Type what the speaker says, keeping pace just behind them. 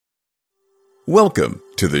Welcome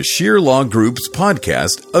to the Sheer Law Group's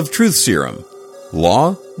podcast of Truth Serum.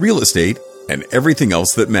 Law, real estate, and everything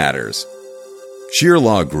else that matters. Sheer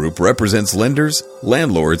Law Group represents lenders,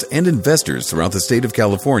 landlords, and investors throughout the state of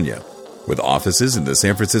California, with offices in the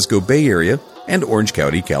San Francisco Bay Area and Orange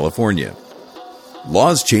County, California.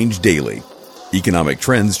 Laws change daily. Economic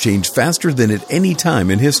trends change faster than at any time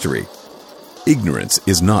in history. Ignorance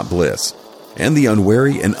is not bliss, and the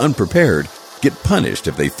unwary and unprepared get punished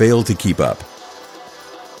if they fail to keep up.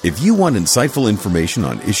 If you want insightful information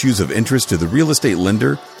on issues of interest to the real estate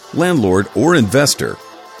lender, landlord, or investor,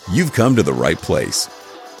 you've come to the right place.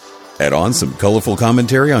 Add on some colorful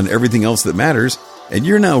commentary on everything else that matters, and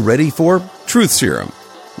you're now ready for Truth Serum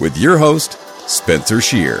with your host, Spencer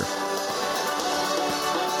Shear.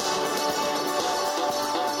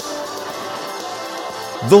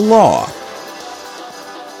 The law.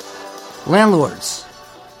 Landlords,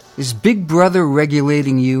 is Big Brother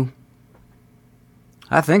regulating you?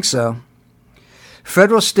 I think so.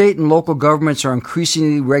 Federal, state, and local governments are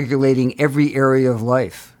increasingly regulating every area of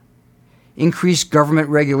life. Increased government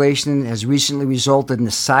regulation has recently resulted in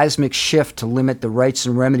a seismic shift to limit the rights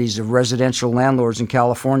and remedies of residential landlords in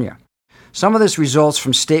California. Some of this results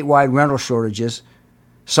from statewide rental shortages,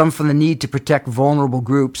 some from the need to protect vulnerable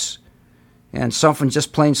groups, and some from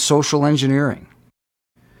just plain social engineering.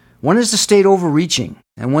 When is the state overreaching,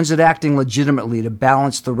 and when is it acting legitimately to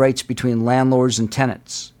balance the rights between landlords and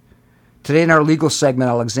tenants? Today in our legal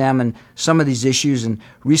segment, I'll examine some of these issues and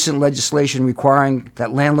recent legislation requiring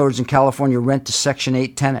that landlords in California rent to Section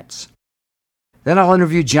 8 tenants. Then I'll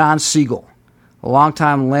interview John Siegel, a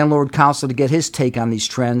longtime landlord counsel, to get his take on these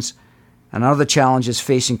trends and other challenges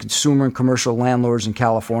facing consumer and commercial landlords in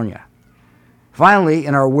California. Finally,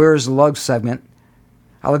 in our Where's the Lug segment,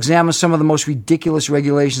 I'll examine some of the most ridiculous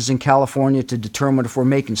regulations in California to determine if we're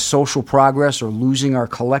making social progress or losing our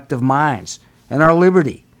collective minds and our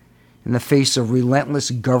liberty in the face of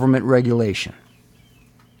relentless government regulation.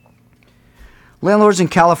 Landlords in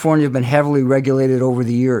California have been heavily regulated over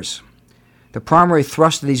the years. The primary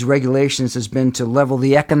thrust of these regulations has been to level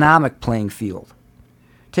the economic playing field.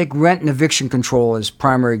 Take rent and eviction control as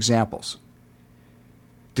primary examples.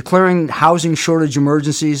 Declaring housing shortage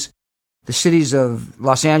emergencies, the cities of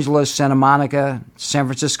Los Angeles, Santa Monica, San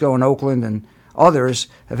Francisco, and Oakland, and others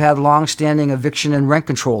have had long-standing eviction and rent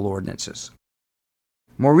control ordinances.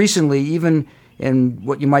 More recently, even in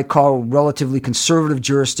what you might call relatively conservative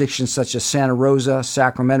jurisdictions such as Santa Rosa,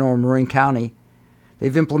 Sacramento, and Marin County,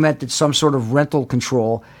 they've implemented some sort of rental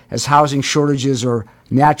control as housing shortages or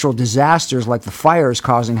natural disasters like the fires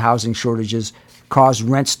causing housing shortages cause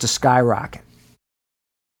rents to skyrocket.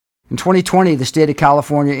 In 2020, the state of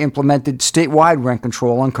California implemented statewide rent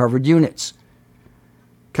control on covered units.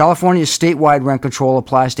 California's statewide rent control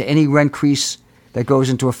applies to any rent increase that goes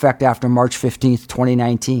into effect after March 15,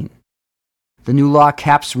 2019. The new law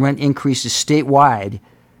caps rent increases statewide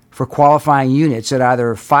for qualifying units at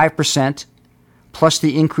either 5% plus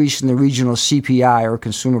the increase in the regional CPI or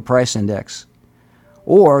Consumer Price Index,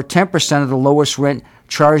 or 10% of the lowest rent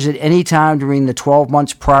charged at any time during the 12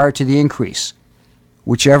 months prior to the increase,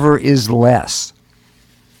 whichever is less.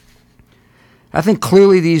 I think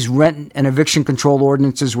clearly these rent and eviction control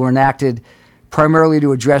ordinances were enacted primarily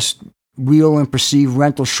to address real and perceived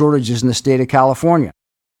rental shortages in the state of California,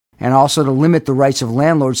 and also to limit the rights of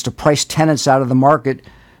landlords to price tenants out of the market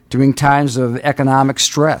during times of economic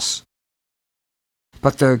stress.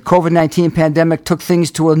 But the COVID-19 pandemic took things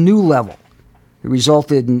to a new level. It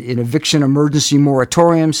resulted in eviction emergency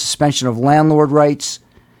moratoriums, suspension of landlord rights.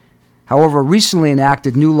 However, a recently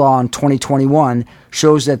enacted new law in 2021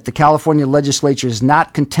 shows that the California legislature is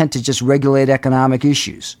not content to just regulate economic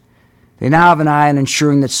issues. They now have an eye on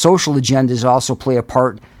ensuring that social agendas also play a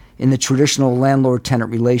part in the traditional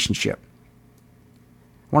landlord-tenant relationship.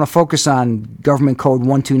 I want to focus on Government Code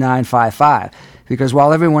 12955 because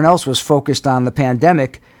while everyone else was focused on the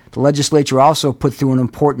pandemic, the legislature also put through an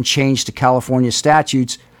important change to California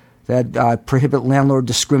statutes that prohibit landlord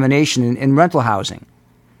discrimination in rental housing.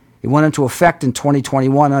 It went into effect in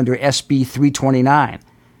 2021 under SB 329,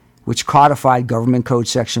 which codified Government Code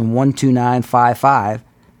Section 12955,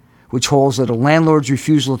 which holds that a landlord's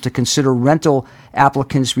refusal to consider rental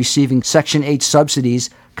applicants receiving Section 8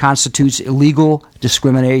 subsidies constitutes illegal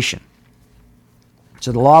discrimination.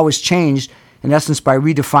 So the law was changed, in essence, by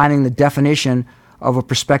redefining the definition of a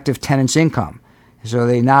prospective tenant's income. So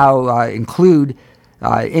they now include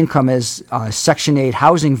income as Section 8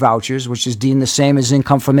 housing vouchers, which is deemed the same as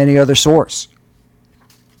income from any other source.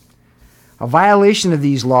 A violation of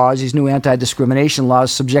these laws, these new anti-discrimination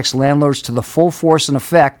laws, subjects landlords to the full force and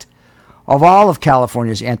effect of all of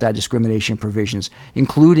California's anti-discrimination provisions,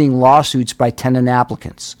 including lawsuits by tenant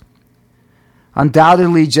applicants.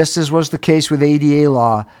 Undoubtedly, just as was the case with ADA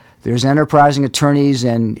law, there's enterprising attorneys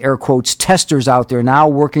and, air quotes, testers out there now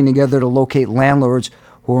working together to locate landlords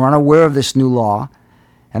who are unaware of this new law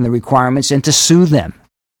and the requirements and to sue them.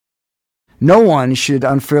 No one should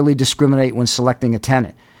unfairly discriminate when selecting a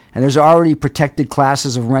tenant, and there's already protected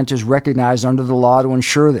classes of renters recognized under the law to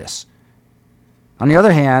ensure this. On the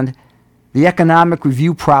other hand, the economic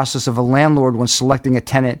review process of a landlord when selecting a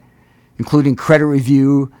tenant, including credit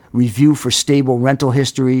review, review for stable rental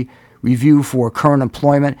history, review for current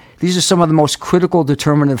employment, these are some of the most critical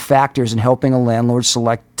determinative factors in helping a landlord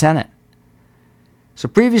select a tenant. So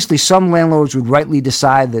previously, some landlords would rightly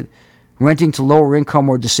decide that renting to lower income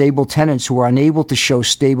or disabled tenants who are unable to show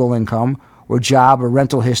stable income or job or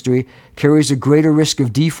rental history carries a greater risk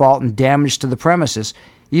of default and damage to the premises,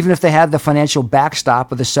 even if they had the financial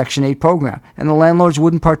backstop of the Section 8 program, and the landlords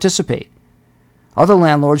wouldn't participate. Other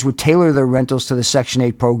landlords would tailor their rentals to the Section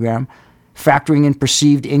 8 program, factoring in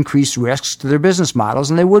perceived increased risks to their business models,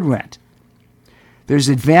 and they would rent. There's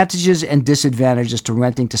advantages and disadvantages to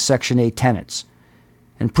renting to Section 8 tenants,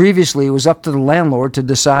 and previously it was up to the landlord to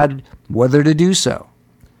decide whether to do so.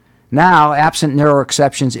 Now, absent narrow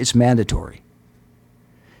exceptions, it's mandatory.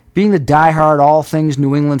 Being the diehard all things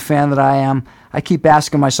New England fan that I am, I keep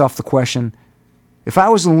asking myself the question, if I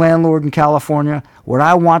was a landlord in California, would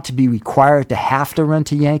I want to be required to have to rent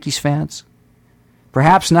to Yankees fans?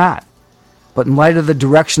 Perhaps not, but in light of the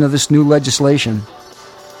direction of this new legislation,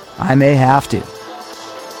 I may have to.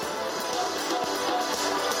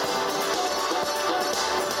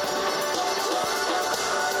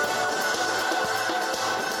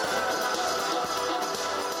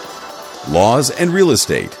 Laws and real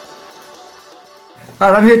estate. All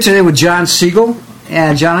right, I'm here today with John Siegel.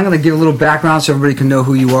 And John, I'm going to give a little background so everybody can know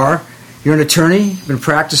who you are. You're an attorney. You've been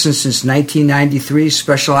practicing since 1993,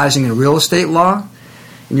 specializing in real estate law.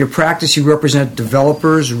 In your practice, you represent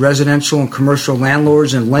developers, residential and commercial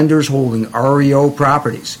landlords, and lenders holding REO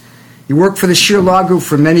properties. You worked for the Scheer Law Group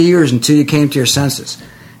for many years until you came to your senses.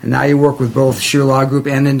 And now you work with both Scheer Law Group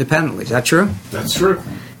and independently. Is that true? That's true.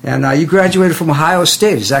 And you graduated from Ohio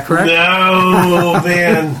State. Is that correct? No,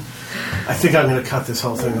 man. I think I'm going to cut this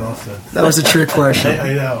whole thing off then. That was a trick question.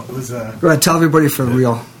 I know. It was, Go ahead, tell everybody for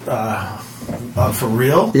real. For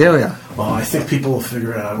real? Yeah. Well, I think people will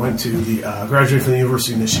figure it out. I went to graduated from the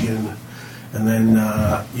University of Michigan and then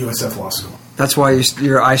USF Law School. That's why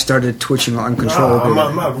your eye started twitching uncontrollably.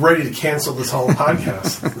 I'm ready to cancel this whole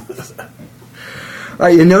podcast. All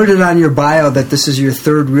right, you noted on your bio that this is your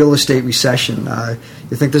third real estate recession.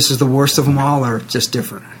 You think this is the worst of them all, or just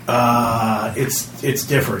different? It's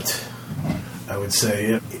different, I would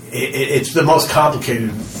say. It's the most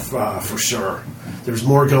complicated for sure. There's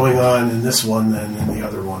more going on in this one than in the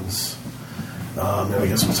other ones. And I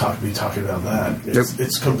guess we'll be talking about that.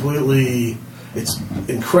 It's completely, it's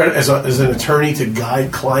incredible. As an attorney to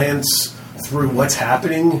guide clients through what's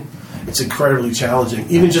happening, it's incredibly challenging.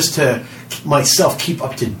 Even just to myself keep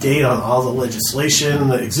up to date on all the legislation,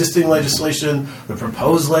 the existing legislation, the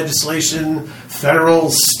proposed legislation, federal,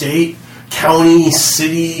 state, county,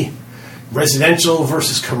 city, residential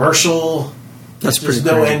versus commercial. There's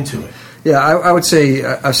no end to it. Yeah, I would say,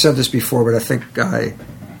 I've said this before, but I think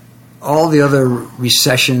all the other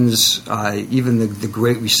recessions, even the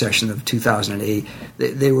Great Recession of 2008,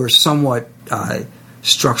 they were somewhat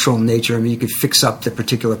structural in nature. I mean, you could fix up the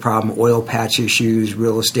particular problem, oil patch issues,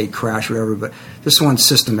 real estate crash, whatever, but this one's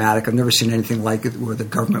systematic. I've never seen anything like it where the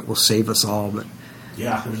government will save us all. But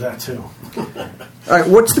yeah, there's that too. All right,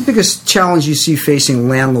 what's the biggest challenge you see facing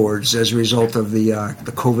landlords as a result of the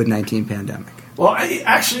COVID-19 pandemic? Well,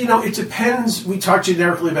 actually, it depends. We talk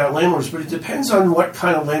generically about landlords, but it depends on what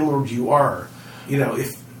kind of landlord you are.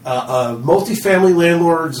 If multifamily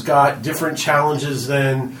landlords got different challenges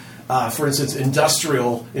than, for instance,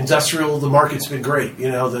 industrial, the market's been great.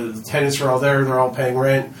 The tenants are all there, they're all paying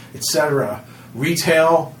rent, etc.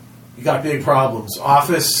 Retail, you got big problems.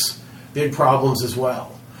 Office, big problems as well.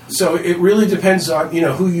 So it really depends on,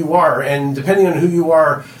 who you are. And depending on who you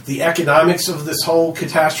are, the economics of this whole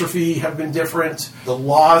catastrophe have been different. The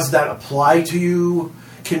laws that apply to you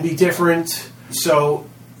can be different. So,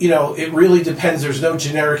 it really depends. There's no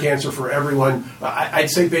generic answer for everyone. I'd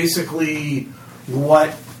say basically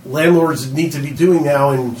what landlords need to be doing now,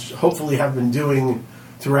 and hopefully have been doing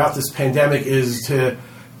throughout this pandemic, is to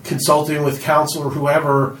consulting with counsel or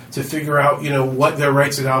whoever to figure out, what their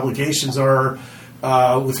rights and obligations are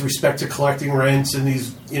with respect to collecting rents and these,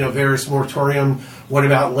 various moratorium. What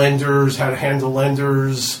about lenders? How to handle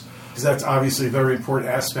lenders? Because that's obviously a very important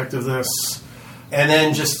aspect of this. and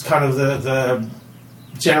then just kind of the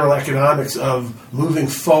general economics of moving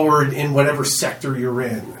forward in whatever sector you're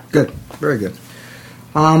in. Good, very good.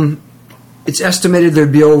 It's estimated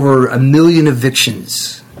there'd be over 1 million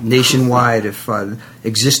evictions nationwide if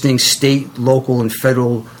existing state, local, and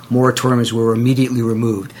federal moratoriums were immediately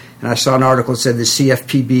removed. And I saw an article that said the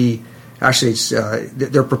CFPB, actually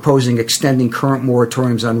they're proposing extending current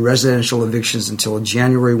moratoriums on residential evictions until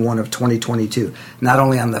January 1 of 2022, not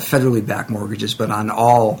only on the federally backed mortgages, but on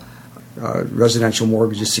all residential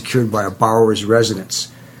mortgages secured by a borrower's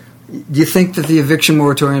residence. Do you think that the eviction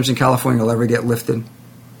moratoriums in California will ever get lifted?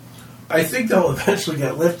 I think they'll eventually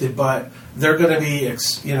get lifted, but they're going to be,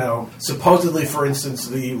 supposedly, for instance,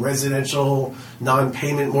 the residential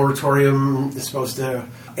non-payment moratorium is supposed to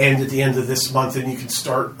end at the end of this month, and you can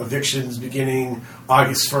start evictions beginning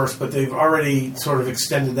August 1st, but they've already sort of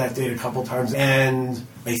extended that date a couple times, and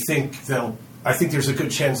I think there's a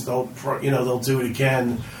good chance they'll do it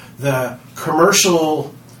again. The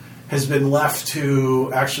commercial has been left to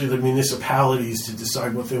actually the municipalities to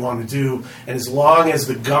decide what they want to do. And as long as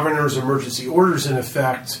the governor's emergency order's in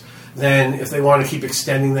effect, then if they want to keep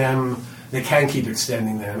extending them, they can keep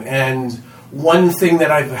extending them. And one thing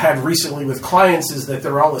that I've had recently with clients is that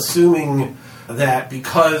they're all assuming that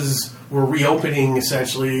because we're reopening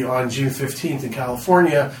essentially on June 15th in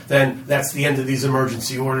California, then that's the end of these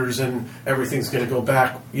emergency orders and everything's going to go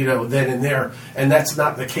back, then and there. And that's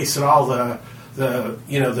not the case at all.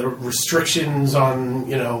 The restrictions on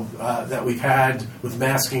that we've had with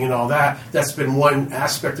masking and all that's been one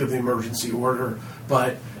aspect of the emergency order,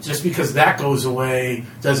 but just because that goes away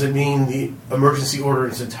doesn't mean the emergency order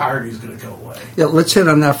in its entirety is going to go away. Yeah, let's hit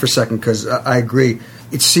on that for a second, because I agree.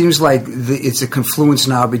 It seems like it's a confluence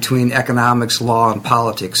now between economics, law, and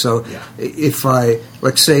politics. So if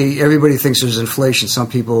let's say everybody thinks there's inflation, some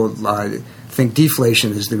people think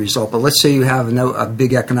deflation is the result. But let's say you have a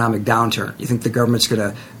big economic downturn. You think the government's going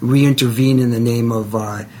to re-intervene in the name of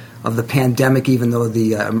the pandemic, even though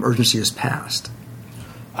the emergency has passed?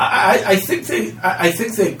 I think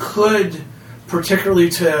they could, particularly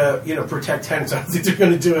to protect tenants. I don't think they're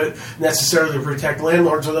going to do it necessarily to protect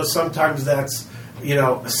landlords, although sometimes that's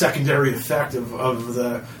a secondary effect of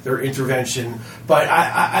their intervention. But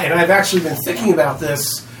I've actually been thinking about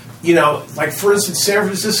this. Like for instance, San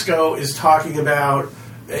Francisco is talking about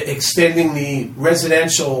extending the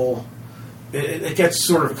residential. It gets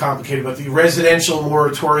sort of complicated, but the residential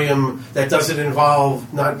moratorium that doesn't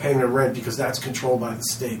involve not paying the rent, because that's controlled by the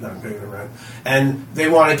state, not paying the rent. And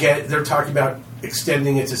they're talking about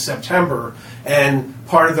extending it to September. And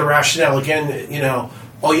part of the rationale, again,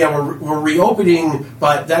 we're reopening,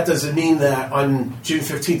 but that doesn't mean that on June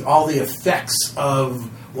 15th, all the effects of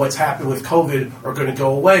what's happened with COVID are going to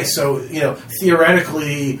go away. So,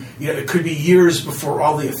 theoretically, it could be years before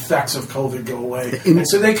all the effects of COVID go away. And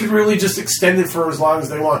so they could really just extend it for as long as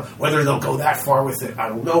they want. Whether they'll go that far with it, I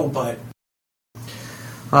don't know, but...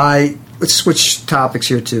 Let's switch topics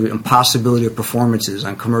here to impossibility of performances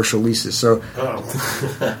on commercial leases. So...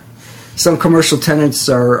 Some commercial tenants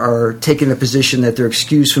are taking the position that they're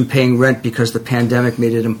excused from paying rent because the pandemic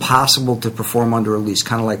made it impossible to perform under a lease,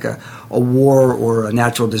 kind of like a war or a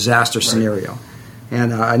natural disaster scenario.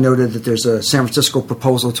 And I noted that there's a San Francisco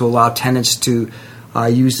proposal to allow tenants to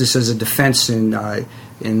use this as a defense in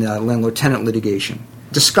landlord-tenant litigation.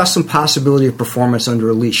 Discuss some possibility of performance under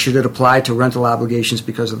a lease. Should it apply to rental obligations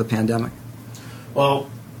because of the pandemic?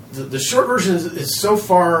 Well, the short version is so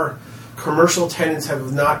far... commercial tenants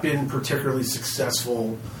have not been particularly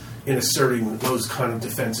successful in asserting those kind of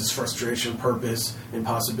defenses: frustration, purpose,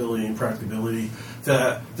 impossibility, and practicability.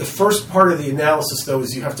 The first part of the analysis, though,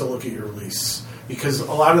 is you have to look at your lease, because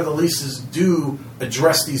a lot of the leases do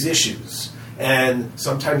address these issues, and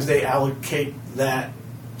sometimes they allocate that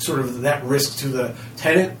risk to the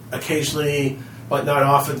tenant. Occasionally, but not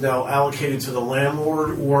often, they'll allocate it to the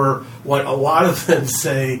landlord, or what a lot of them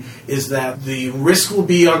say is that the risk will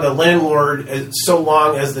be on the landlord so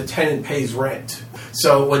long as the tenant pays rent.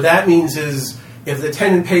 So what that means is if the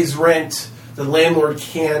tenant pays rent, the landlord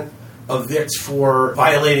can't evict for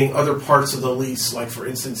violating other parts of the lease. Like, for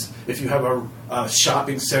instance, if you have a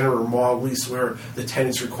shopping center or mall lease where the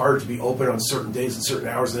tenant's required to be open on certain days and certain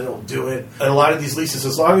hours, and they don't do it. And a lot of these leases,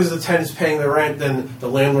 as long as the tenant's paying the rent, then the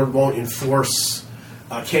landlord won't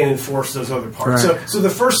can't enforce those other parts. Right. So the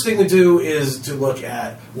first thing to do is to look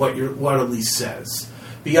at what a lease says.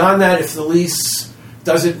 Beyond that, if the lease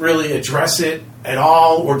doesn't really address it at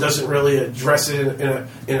all, or doesn't really address it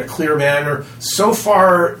in a clear manner, so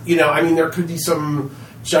far, there could be some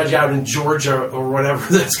judge out in Georgia or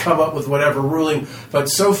whatever that's come up with whatever ruling, but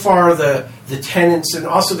so far the tenants, and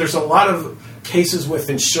also there's a lot of cases with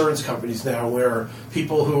insurance companies now where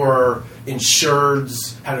people who are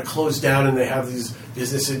insureds had to close down and they have these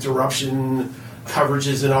business interruption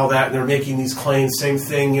coverages and all that, and they're making these claims, same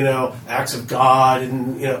thing, acts of God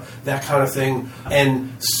and, that kind of thing.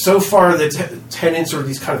 And so far the tenants or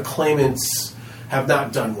these kind of claimants have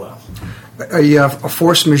not done well. A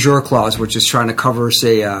force majeure clause, which is trying to cover,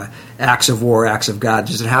 say, acts of war, acts of God,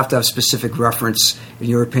 does it have to have specific reference, in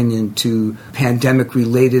your opinion, to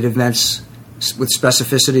pandemic-related events with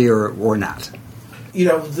specificity or not?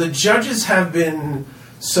 The judges have been,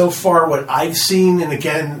 so far what I've seen, and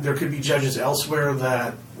again, there could be judges elsewhere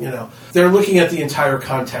that, they're looking at the entire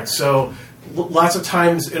context. So lots of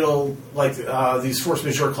times it'll, like these force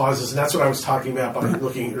majeure clauses, and that's what I was talking about by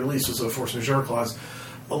looking at your lease was a force majeure clause.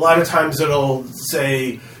 A lot of times it'll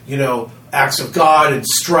say, acts of God and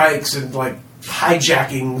strikes and like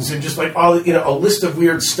hijackings and just like all, a list of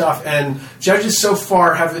weird stuff. And judges so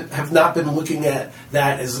far have not been looking at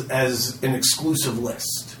that as an exclusive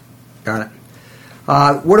list. Got it.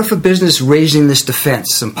 What if a business raising this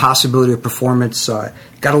defense, some possibility of performance, got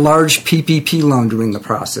a large PPP loan during the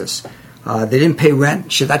process? They didn't pay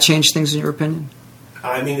rent. Should that change things in your opinion?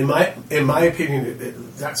 I mean, in my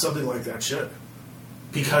opinion, that's something like that should.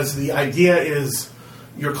 Because the idea is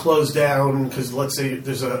you're closed down because let's say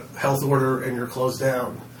there's a health order and you're closed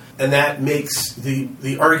down. And that makes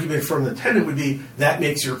the argument from the tenant would be that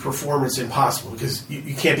makes your performance impossible because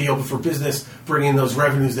you can't be open for business, bring in those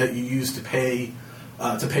revenues that you use to pay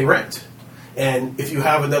rent. And if you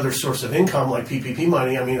have another source of income like PPP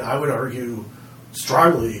money, I mean, I would argue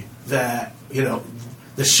strongly that,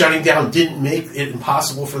 the shutting down didn't make it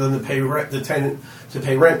impossible for them to pay rent, the tenant to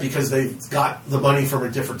pay rent because they got the money from a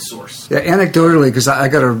different source. Yeah, anecdotally, because I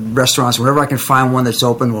go to restaurants, whenever I can find one that's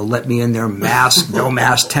open, will let me in there, mask, no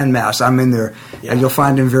mask, 10 masks, I'm in there. Yeah. And you'll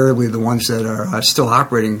find invariably the ones that are still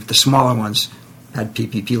operating, the smaller ones, had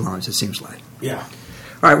PPP loans, it seems like. Yeah.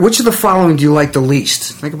 All right, which of the following do you like the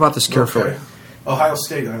least? Think about this carefully. Okay. Ohio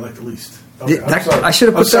State, I like the least. Okay, I should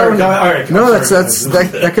have put that one. All right, no,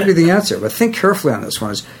 that could be the answer. But think carefully on this one.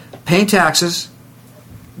 Is paying taxes,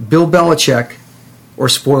 Bill Belichick, or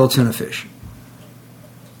spoiled tuna fish?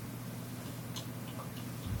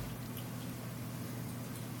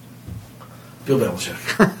 Bill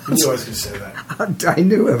Belichick. I knew I was going to say that. I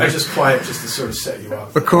knew it. I was just quiet just to sort of set you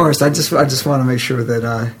up. Of course. I just want to make sure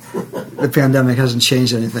that the pandemic hasn't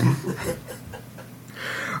changed anything.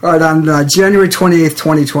 All right, on January 28th,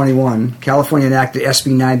 2021, California enacted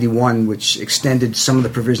SB 91, which extended some of the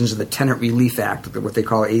provisions of the Tenant Relief Act, what they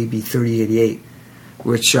call AB 3088,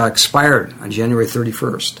 which expired on January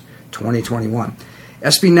 31st, 2021.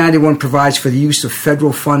 SB 91 provides for the use of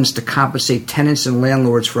federal funds to compensate tenants and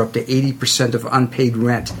landlords for up to 80% of unpaid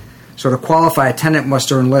rent. So to qualify, a tenant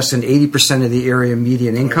must earn less than 80% of the area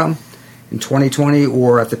median income in 2020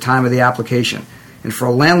 or at the time of the application. And for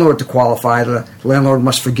a landlord to qualify, the landlord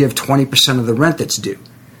must forgive 20% of the rent that's due.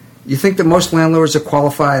 You think that most landlords that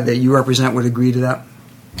qualify that you represent would agree to that?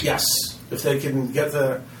 Yes, if they can get,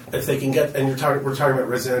 and we're talking about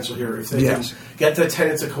residential here. If they can get the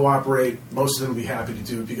tenant to cooperate, most of them would be happy to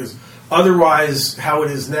do it because otherwise, how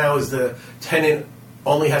it is now is the tenant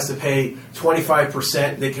only has to pay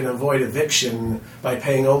 25%. They can avoid eviction by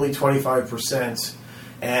paying only 25%,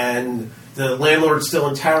 and the landlord's still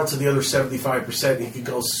entitled to the other 75%. He could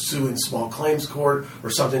go sue in small claims court or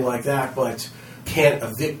something like that, but can't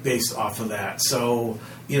evict based off of that. So,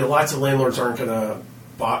 lots of landlords aren't going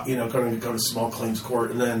to go to small claims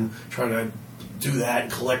court and then try to do that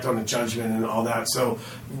and collect on the judgment and all that. So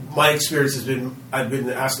my experience has been, I've been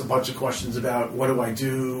asked a bunch of questions about what do I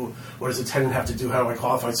do? What does a tenant have to do? How do I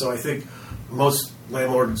qualify? So I think most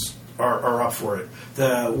landlords are up for it.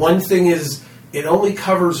 The one thing is, it only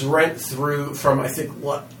covers rent from I think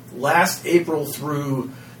last April through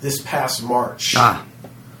this past March.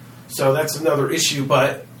 So that's another issue.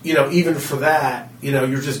 But even for that,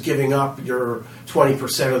 you're just giving up your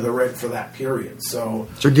 20% of the rent for that period. So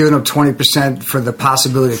you're giving up 20% for the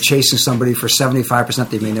possibility of chasing somebody for 75%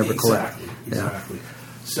 they may never collect. Exactly.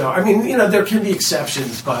 So I mean, there can be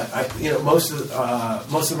exceptions, but most of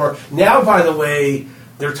them are now. By the way,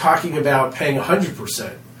 they're talking about paying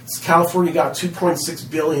 100%. California got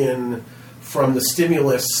 $2.6 billion from the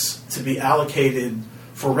stimulus to be allocated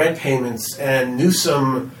for rent payments, and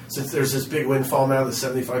Newsom, since there's this big windfall now, the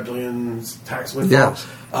 $75 billion tax windfall,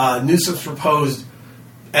 Newsom's proposed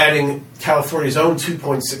adding California's own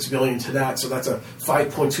 $2.6 billion to that, so that's a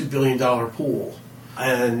 $5.2 billion pool,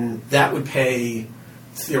 and that would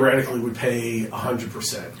theoretically pay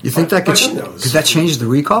 100%. You think that could change the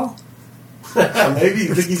recall? Maybe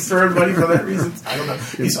you think he's throwing money for that reason? I don't know.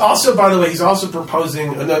 He's also, by the way,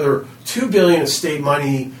 proposing another $2 billion of state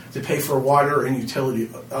money to pay for water and utility,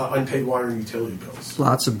 unpaid water and utility bills.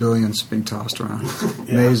 Lots of billions being tossed around.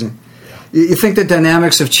 Amazing. Yeah. You think the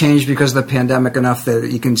dynamics have changed because of the pandemic enough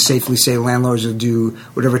that you can safely say landlords will do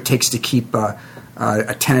whatever it takes to keep a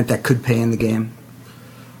tenant that could pay in the game?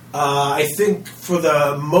 I think for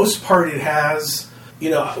the most part it has. You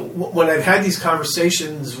know, when I've had these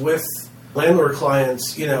conversations with landlord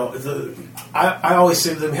clients, you know, I always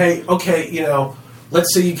say to them, hey, okay, you know,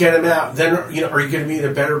 let's say you get them out, then, you know, are you going to be in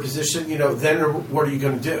a better position? You know, then what are you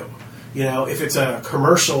going to do? You know, if it's a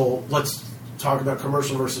commercial, let's talk about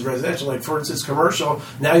commercial versus residential. Like, for instance, commercial,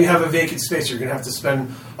 now you have a vacant space. You're going to have to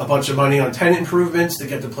spend a bunch of money on tenant improvements to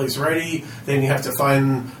get the place ready. Then you have to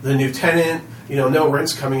find the new tenant. You know, no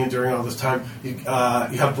rent's coming in during all this time. You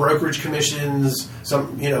have brokerage commissions.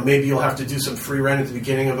 You know, maybe you'll have to do some free rent at the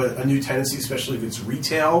beginning of a new tenancy, especially if it's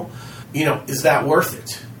retail. You know, is that worth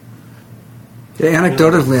it? Yeah,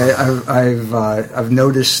 anecdotally, I've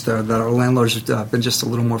noticed that our landlords have been just a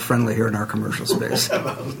little more friendly here in our commercial space,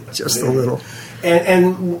 just a little.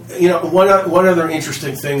 And you know, one other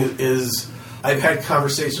interesting thing is I've had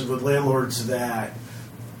conversations with landlords that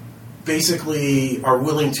basically are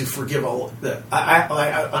willing to forgive all.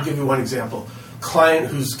 I'll give you one example. Client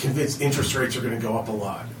who's convinced interest rates are going to go up a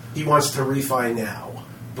lot. He wants to refi now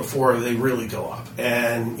before they really go up,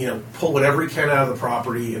 and you know, pull whatever he can out of the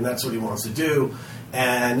property, and that's what he wants to do.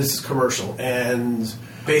 And this is commercial, and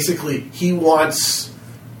basically he wants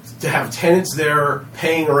to have tenants there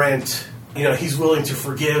paying rent. You know, he's willing to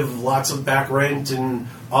forgive lots of back rent and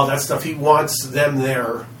all that stuff. He wants them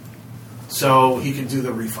there so he can do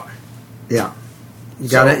the refi. Yeah, you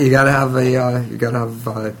gotta have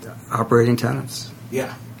operating tenants.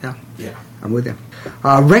 Yeah. I'm with you.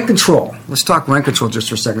 Rent control. Let's talk rent control just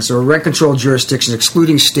for a second. So, rent control jurisdictions,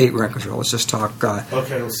 excluding state rent control. Let's just talk.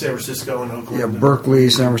 Okay, San Francisco and Oakland. Yeah, Berkeley,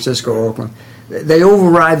 San Francisco, Oakland. They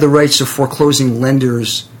override the rights of foreclosing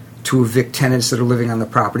lenders to evict tenants that are living on the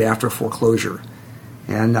property after foreclosure.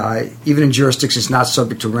 And even in jurisdictions not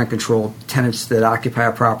subject to rent control, tenants that occupy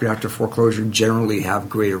a property after foreclosure generally have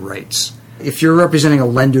greater rights. If you're representing a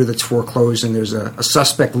lender that's foreclosed and there's a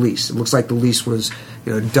suspect lease, it looks like the lease was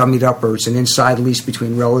dummied up or it's an inside lease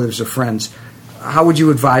between relatives or friends, how would you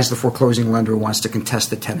advise the foreclosing lender who wants to contest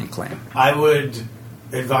the tenant claim? I would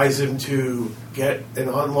advise him to get an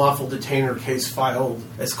unlawful detainer case filed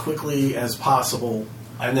as quickly as possible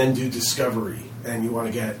and then do discovery. And you want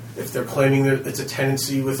to get, if they're claiming that it's a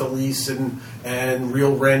tenancy with a lease and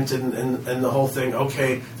real rent and the whole thing,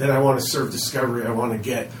 okay, then I want to serve discovery. I want to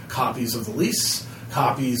get copies of the lease,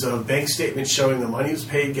 copies of bank statements showing the money was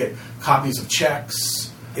paid, get copies of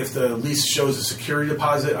checks. If the lease shows a security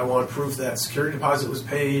deposit, I want proof that security deposit was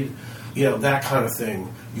paid, that kind of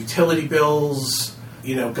thing. Utility bills,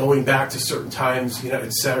 going back to certain times,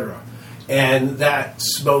 et cetera. And that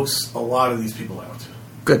smokes a lot of these people out.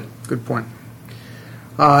 Good point.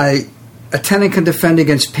 A tenant can defend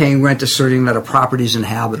against paying rent asserting that a property is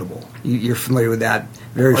inhabitable. You're familiar with that?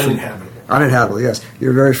 Uninhabitable. Uninhabitable, yes.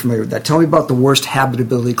 You're very familiar with that. Tell me about the worst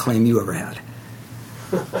habitability claim you ever had.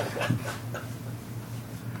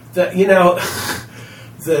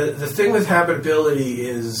 The thing with habitability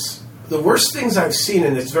is the worst things I've seen,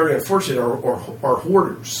 and it's very unfortunate, are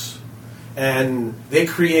hoarders. And they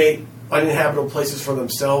create uninhabitable places for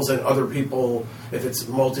themselves and other people if it's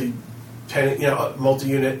multi-tenant,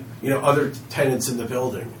 multi-unit, other tenants in the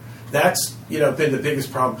building. That's, been the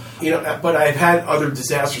biggest problem. But I've had other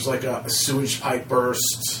disasters like a sewage pipe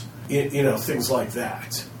burst, things like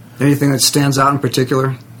that. Anything that stands out in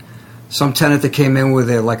particular? Some tenant that came in with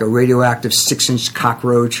a radioactive 6-inch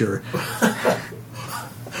cockroach or...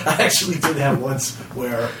 I actually did have once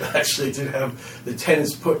where the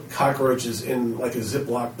tenants put cockroaches in a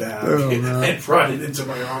Ziploc bag and brought it into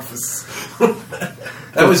my office.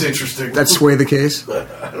 That was interesting. That's sway the case?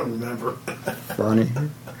 I don't remember. Funny.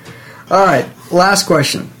 All right, last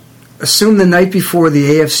question. Assume the night before the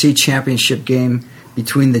AFC Championship game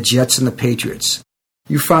between the Jets and the Patriots,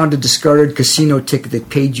 you found a discarded casino ticket that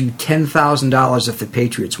paid you $10,000 if the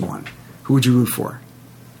Patriots won. Who would you root for?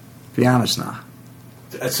 Be honest now.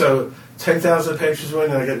 So 10,000 Patriots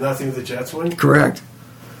win, and I get nothing if the Jets win? Correct.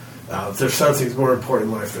 There's something more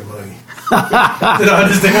important in life than money. Did I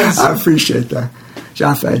understand? I appreciate that.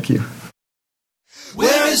 John, thank you.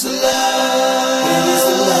 Where is the love? Where is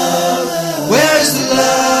the love? Where is the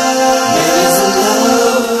love? Where is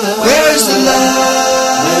the love?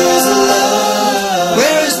 Where is the love?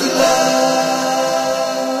 Where is the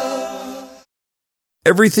love?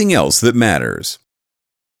 Everything else that matters.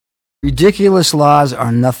 Ridiculous laws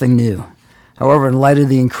are nothing new. However, in light of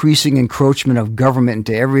the increasing encroachment of government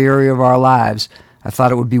into every area of our lives, I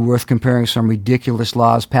thought it would be worth comparing some ridiculous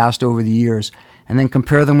laws passed over the years and then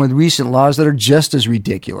compare them with recent laws that are just as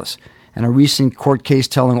ridiculous, and a recent court case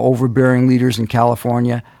telling overbearing leaders in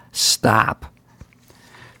California, stop.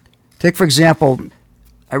 Take, for example,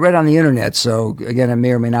 I read on the internet, so again, it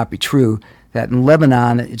may or may not be true, that in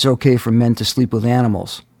Lebanon, it's okay for men to sleep with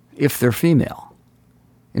animals if they're female.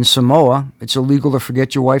 In Samoa, it's illegal to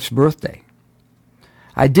forget your wife's birthday.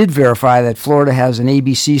 I did verify that Florida has an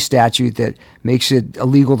ABC statute that makes it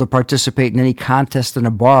illegal to participate in any contest in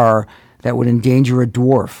a bar that would endanger a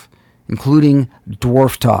dwarf, including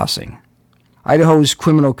dwarf tossing. Idaho's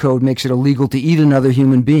criminal code makes it illegal to eat another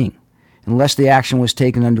human being unless the action was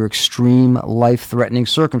taken under extreme life-threatening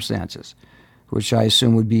circumstances, which I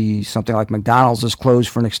assume would be something like McDonald's is closed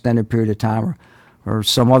for an extended period of time or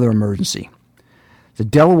some other emergency. The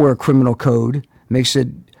Delaware criminal code makes it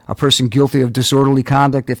a person guilty of disorderly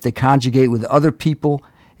conduct if they conjugate with other people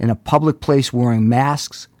in a public place wearing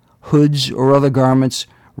masks, hoods, or other garments,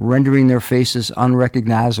 rendering their faces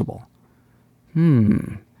unrecognizable.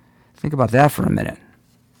 Think about that for a minute.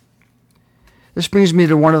 This brings me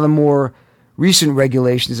to one of the more recent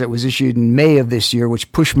regulations that was issued in May of this year,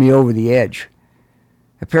 which pushed me over the edge.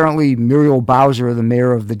 Apparently, Muriel Bowser, the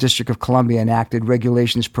mayor of the District of Columbia, enacted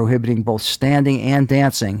regulations prohibiting both standing and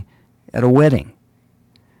dancing at a wedding.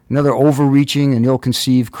 Another overreaching and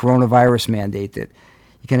ill-conceived coronavirus mandate that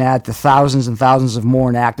you can add to thousands and thousands of more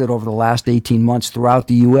enacted over the last 18 months throughout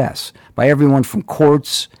the U.S. by everyone from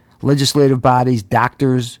courts, legislative bodies,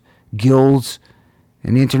 doctors, guilds,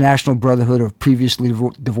 and the International Brotherhood of Previously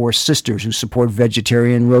Divorced Sisters who support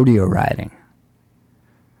vegetarian rodeo riding.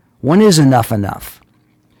 When is enough?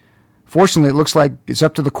 Fortunately, it looks like it's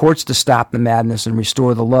up to the courts to stop the madness and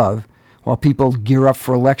restore the love, while people gear up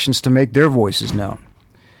for elections to make their voices known.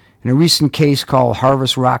 In a recent case called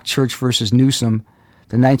Harvest Rock Church versus Newsom,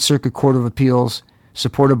 the Ninth Circuit Court of Appeals,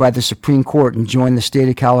 supported by the Supreme Court, enjoined the state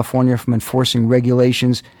of California from enforcing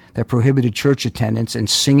regulations that prohibited church attendance and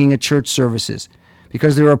singing at church services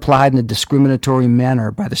because they were applied in a discriminatory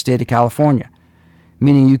manner by the state of California,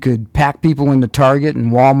 meaning you could pack people into Target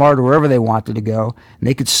and Walmart or wherever they wanted to go, and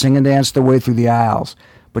they could sing and dance their way through the aisles,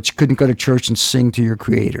 but you couldn't go to church and sing to your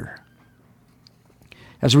Creator.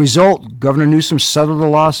 As a result, Governor Newsom settled the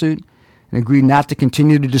lawsuit and agreed not to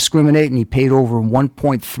continue to discriminate, and he paid over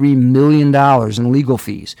 $1.3 million in legal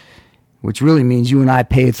fees, which really means you and I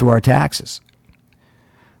paid through our taxes.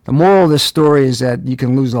 The moral of this story is that you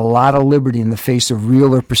can lose a lot of liberty in the face of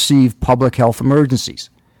real or perceived public health emergencies.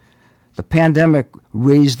 The pandemic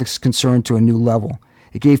raised this concern to a new level.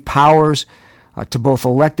 It gave powers to both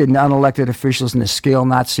elected and unelected officials in a scale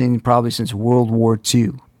not seen probably since World War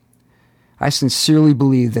II. I sincerely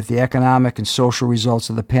believe that the economic and social results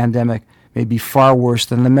of the pandemic may be far worse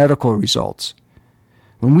than the medical results.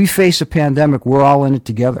 When we face a pandemic, we're all in it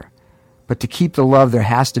together. But to keep the love, there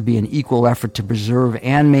has to be an equal effort to preserve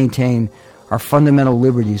and maintain our fundamental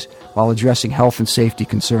liberties while addressing health and safety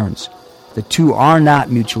concerns. The two are not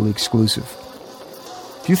mutually exclusive.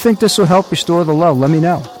 If you think this will help restore the love, let me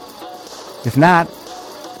know. If not,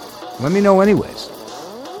 let me know anyways.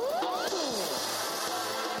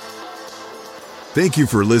 Thank you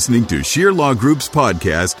for listening to Sheer Law Group's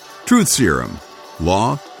podcast, Truth Serum,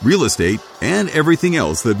 Law, Real Estate, and Everything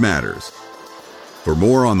Else That Matters. For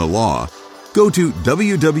more on the law, go to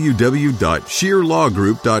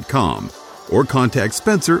www.sheerlawgroup.com or contact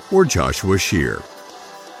Spencer or Joshua Sheer.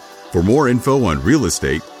 For more info on real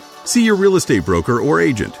estate, see your real estate broker or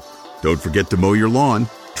agent. Don't forget to mow your lawn,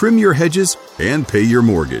 trim your hedges, and pay your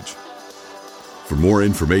mortgage. For more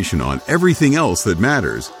information on everything else that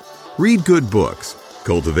matters, read good books,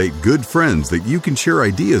 cultivate good friends that you can share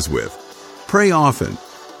ideas with, pray often,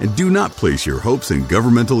 and do not place your hopes in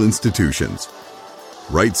governmental institutions.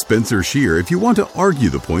 Write Spencer Sheer if you want to argue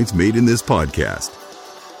the points made in this podcast.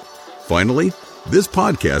 Finally, this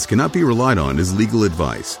podcast cannot be relied on as legal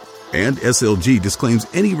advice, and SLG disclaims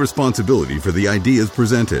any responsibility for the ideas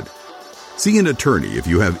presented. See an attorney if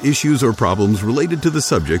you have issues or problems related to the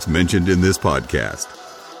subjects mentioned in this podcast.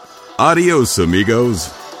 Adios,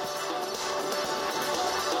 amigos.